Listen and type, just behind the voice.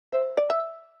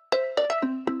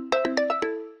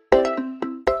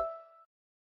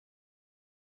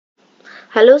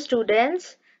Hello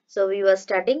students. So we were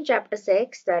studying chapter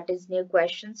 6, that is new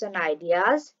questions and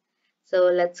ideas. So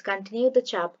let's continue the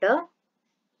chapter.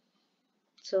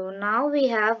 So now we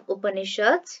have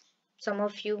Upanishads. Some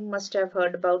of you must have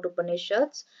heard about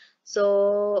Upanishads.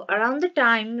 So around the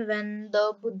time when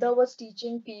the Buddha was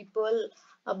teaching people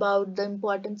about the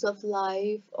importance of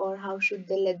life or how should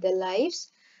they live their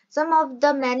lives, some of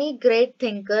the many great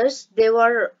thinkers, they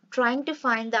were trying to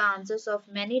find the answers of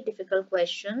many difficult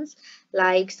questions.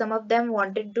 Like some of them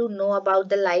wanted to know about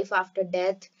the life after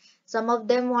death. Some of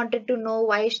them wanted to know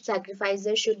why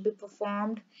sacrifices should be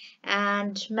performed,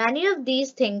 and many of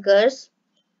these thinkers,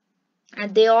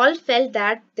 and they all felt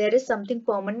that there is something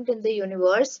permanent in the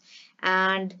universe,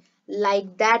 and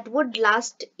like that would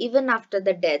last even after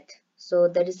the death. So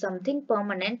there is something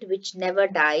permanent which never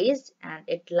dies and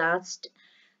it lasts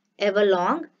ever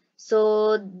long.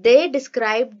 So they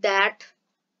described that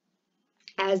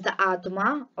as the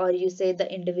Atma, or you say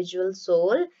the individual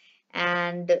soul,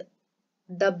 and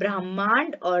the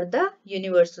Brahmand, or the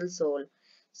universal soul.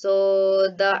 So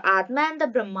the Atma and the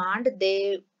Brahmand,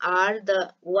 they are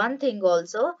the one thing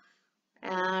also.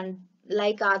 And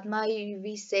like Atma,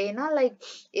 we say na, like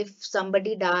if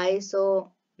somebody dies,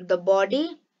 so the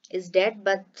body is dead,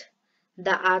 but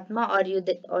the Atma,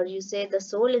 or you say the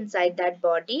soul inside that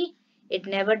body, it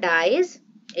never dies.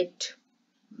 It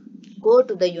go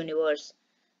to the universe.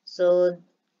 So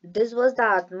this was the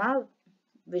Atma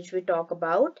which we talk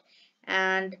about.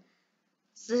 And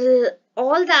so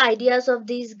all the ideas of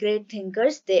these great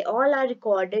thinkers, they all are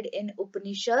recorded in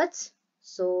Upanishads.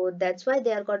 So that's why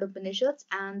they are called Upanishads.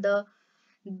 And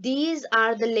these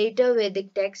are the later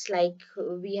Vedic texts. Like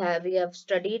we have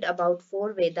studied about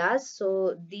four Vedas.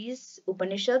 So these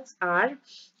Upanishads are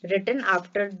written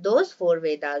after those four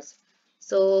Vedas.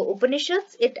 So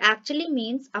Upanishads, it actually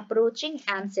means approaching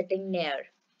and sitting near.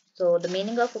 So the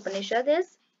meaning of Upanishad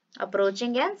is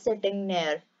approaching and sitting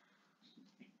near.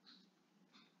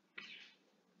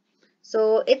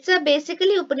 So it's a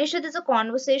basically Upanishad is a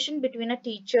conversation between a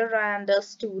teacher and a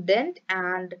student,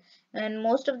 and in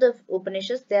most of the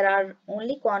Upanishads there are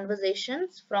only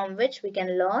conversations from which we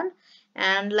can learn,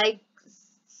 and like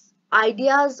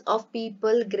ideas of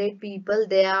people, great people,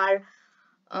 they are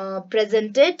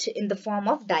presented in the form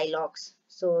of dialogues.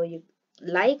 So you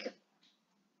like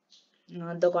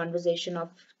the conversation of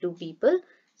two people,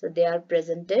 so they are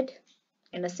presented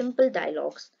in a simple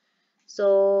dialogues.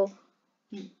 So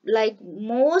like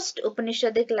most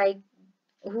Upanishadic, like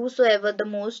whosoever the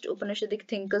most Upanishadic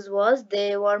thinkers was,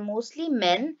 they were mostly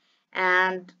men,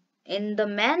 and in the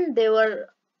men they were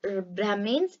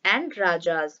Brahmins and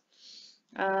Rajas.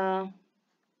 Uh,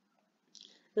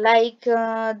 like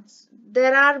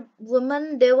there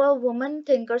were women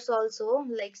thinkers also,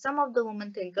 like some of the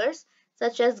women thinkers,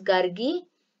 such as Gargi.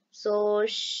 So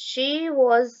she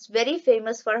was very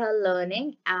famous for her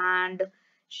learning, and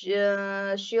she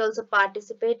also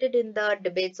participated in the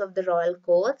debates of the royal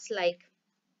courts. Like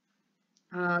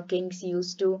kings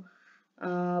used to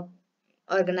uh,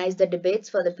 organize the debates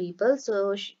for the people.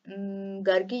 So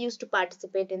Gargi used to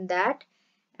participate in that.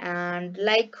 And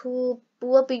like who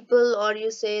poor people, or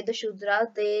you say the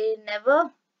Shudras, they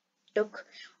never took,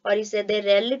 or you say they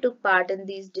rarely took part in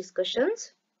these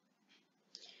discussions.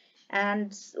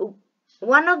 And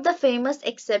one of the famous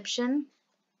exception,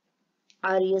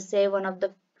 or you say one of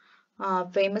the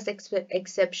famous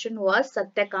exception was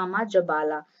Satyakama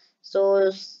Jabala.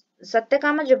 So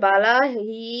Satyakama Jabala,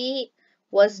 he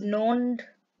was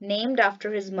named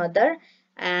after his mother,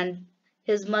 and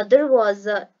his mother was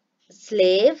a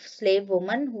slave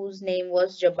woman whose name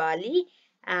was Jabali,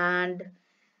 and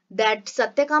that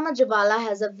Satyakama Jabala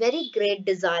has a very great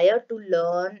desire to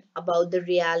learn about the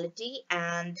reality,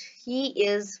 and he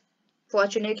is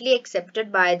fortunately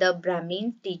accepted by the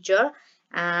Brahmin teacher,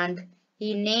 and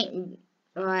he name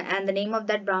and the name of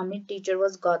that Brahmin teacher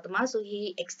was Gautama. So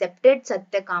he accepted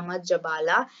Satyakama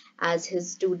Jabala as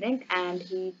his student, and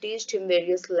he taught him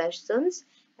various lessons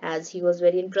as he was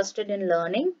very interested in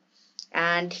learning,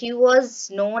 and he was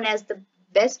known as the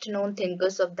best known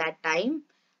thinkers of that time.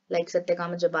 Like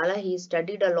Satyakama Jabala, he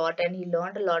studied a lot and he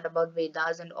learned a lot about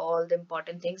Vedas and all the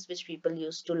important things which people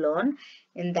used to learn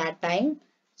in that time.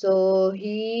 So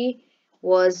he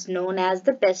was known as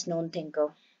the best known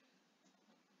thinker.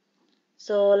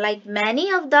 So like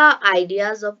many of the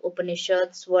ideas of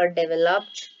Upanishads were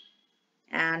developed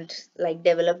and like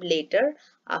developed later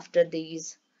after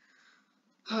these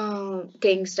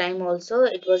king's time also.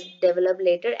 It was developed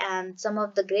later, and some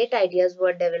of the great ideas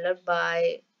were developed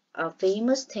by a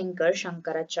famous thinker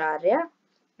Shankaracharya.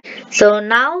 So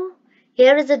now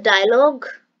here is a dialogue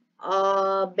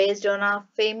based on a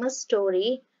famous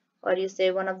story or you say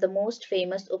one of the most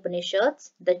famous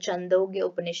Upanishads, the Chandogya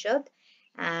Upanishad.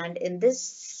 And in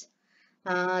this,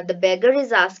 the beggar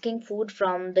is asking food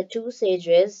from the two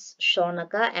sages,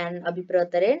 Shaunaka and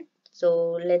Abhipratarin.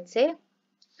 So let's see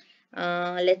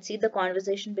the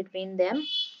conversation between them.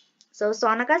 So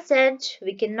Sonaka said,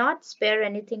 "We cannot spare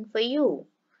anything for you."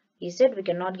 He said, "We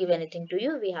cannot give anything to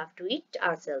you. We have to eat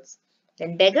ourselves."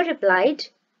 Then beggar replied,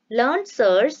 "Learned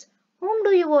sirs, whom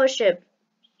do you worship?"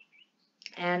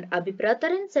 And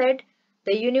Abhipratarin said,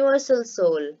 "The universal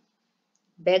soul."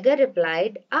 Beggar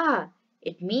replied, "Ah,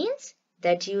 it means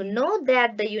that you know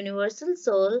that the universal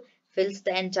soul fills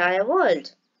the entire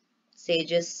world."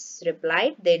 Sages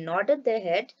replied, they nodded their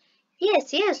head.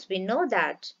 "Yes, yes, we know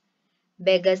that."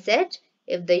 Beggar said,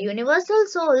 "If the universal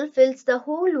soul fills the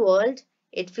whole world,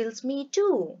 it fills me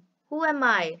too. Who am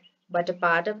I but a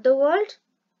part of the world?"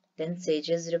 Then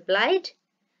sages replied,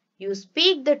 "You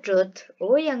speak the truth,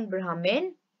 O young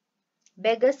Brahmin."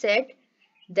 Beggar said,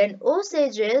 "Then, O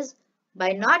sages,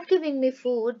 by not giving me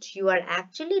food, you are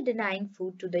actually denying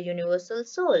food to the universal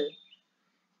soul."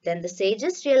 Then the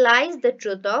sages realized the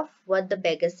truth of what the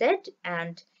beggar said,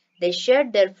 and they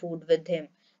shared their food with him.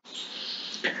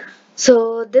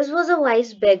 So this was a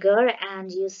wise beggar,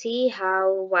 and you see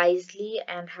how wisely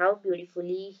and how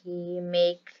beautifully he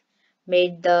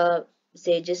made the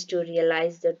sages to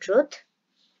realize the truth.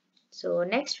 So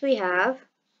next we have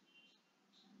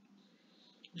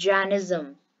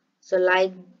Jainism. So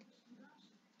like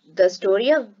the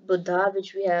story of Buddha,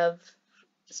 which we have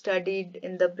studied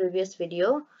in the previous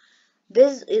video,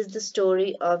 this is the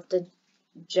story of the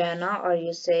Jaina, or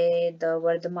you say the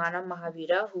Vardhamana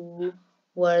Mahavira, who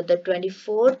were the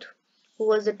 24th, who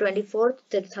was the 24th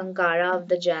Tirthankara of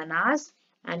the Jainas,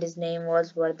 and his name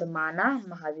was Vardhamana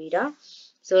Mahavira.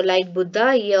 So like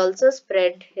Buddha, he also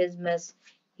spread his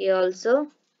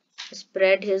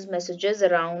messages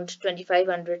around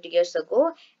 2500 years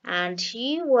ago, and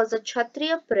he was a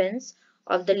Kshatriya prince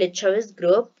of the Lichavis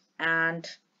group, and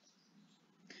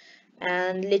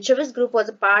Lichavis group was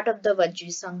a part of the Vajji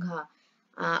Sangha.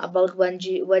 About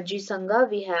Vajji Sangha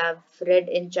we have read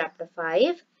in chapter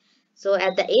 5. So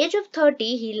at the age of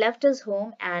 30 he left his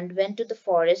home and went to the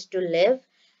forest to live,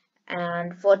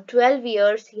 and for 12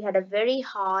 years he had a very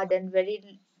hard and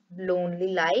very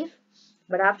lonely life.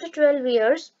 But after 12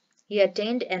 years he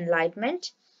attained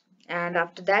enlightenment, and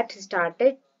after that he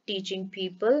started teaching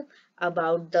people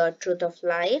about the truth of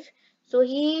life. So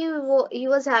he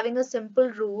was having a simple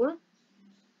rule,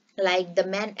 like the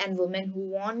men and women who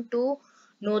want to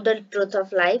know the truth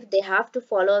of life, they have to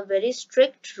follow a very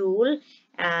strict rule,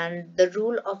 and the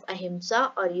rule of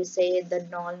ahimsa, or you say the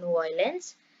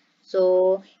non-violence.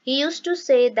 So he used to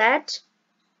say that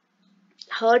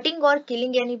hurting or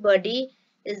killing anybody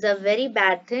is a very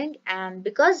bad thing, and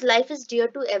because life is dear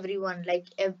to everyone, like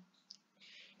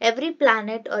every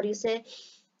planet, or you say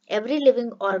every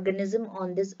living organism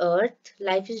on this earth,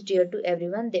 life is dear to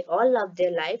everyone. They all love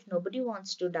their life, nobody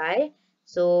wants to die.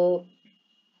 So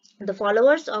the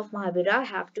followers of Mahavira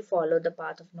have to follow the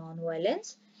path of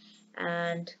non-violence,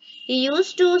 and he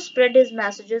used to spread his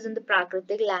messages in the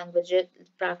Prakritic language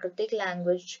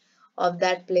of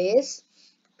that place.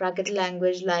 Prakritic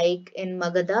language, like in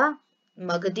Magadha,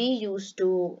 Magadhi used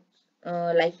to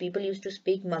like people used to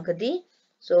speak Magadhi.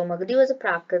 So Magadhi was a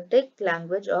Prakritic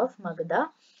language of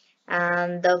Magadha,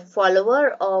 and the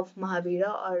follower of Mahavira,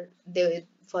 or the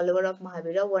follower of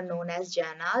Mahavira, were known as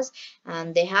Jainas,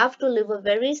 and they have to live a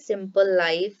very simple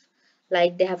life,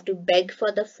 like they have to beg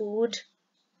for the food,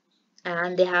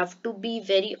 and they have to be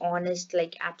very honest,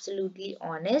 like absolutely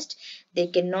honest. They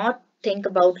cannot think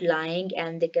about lying,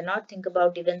 and they cannot think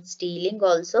about even stealing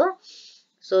also.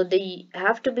 So they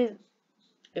have to be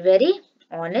very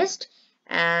honest,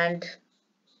 and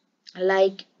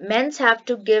like men's have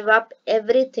to give up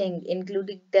everything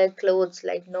including their clothes,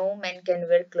 like no men can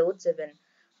wear clothes even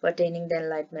for attaining the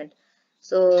enlightenment.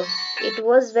 So it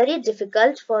was very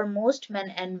difficult for most men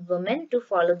and women to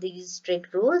follow these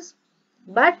strict rules,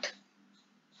 but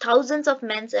thousands of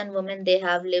men and women, they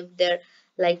have lived their,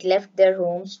 like left their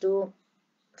homes to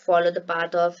follow the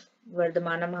path of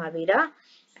Vardhamana Mahavira.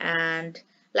 And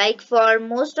like for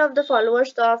most of the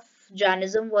followers of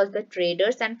Jainism was the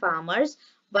traders and farmers,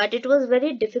 but it was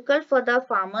very difficult for the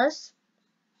farmers,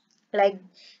 like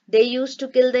they used to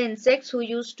kill the insects who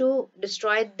used to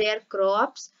destroy their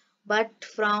crops. But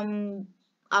from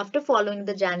after following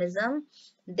the Jainism,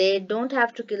 they don't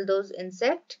have to kill those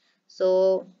insects.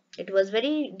 So it was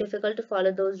very difficult to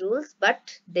follow those rules,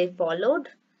 but they followed.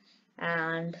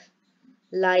 And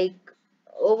like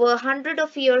over 100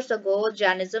 of years ago,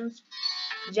 Jainism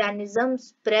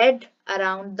spread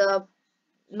around the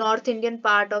North Indian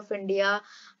part of India,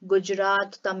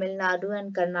 Gujarat, Tamil Nadu,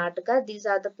 and Karnataka. These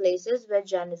are the places where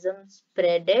Jainism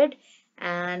spreaded,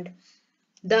 and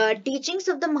the teachings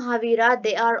of the Mahavira,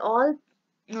 they are all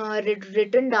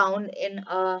written down in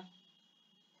a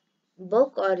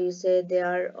book, or you say they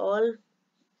are all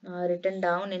written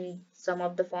down in some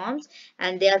of the forms,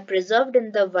 and they are preserved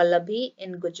in the Vallabhi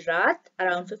in Gujarat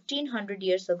around 1500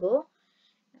 years ago.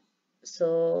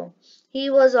 So he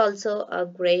was also a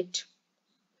great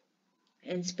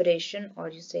inspiration, or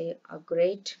you say a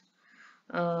great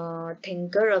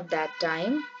thinker of that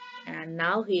time, and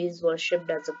now he is worshipped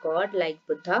as a god like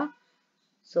Buddha.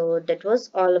 So that was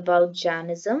all about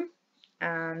Jainism,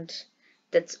 and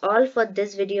that's all for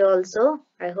this video also.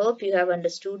 I hope you have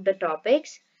understood the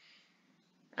topics.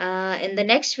 In the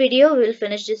next video, we'll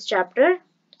finish this chapter.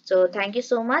 So thank you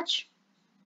so much.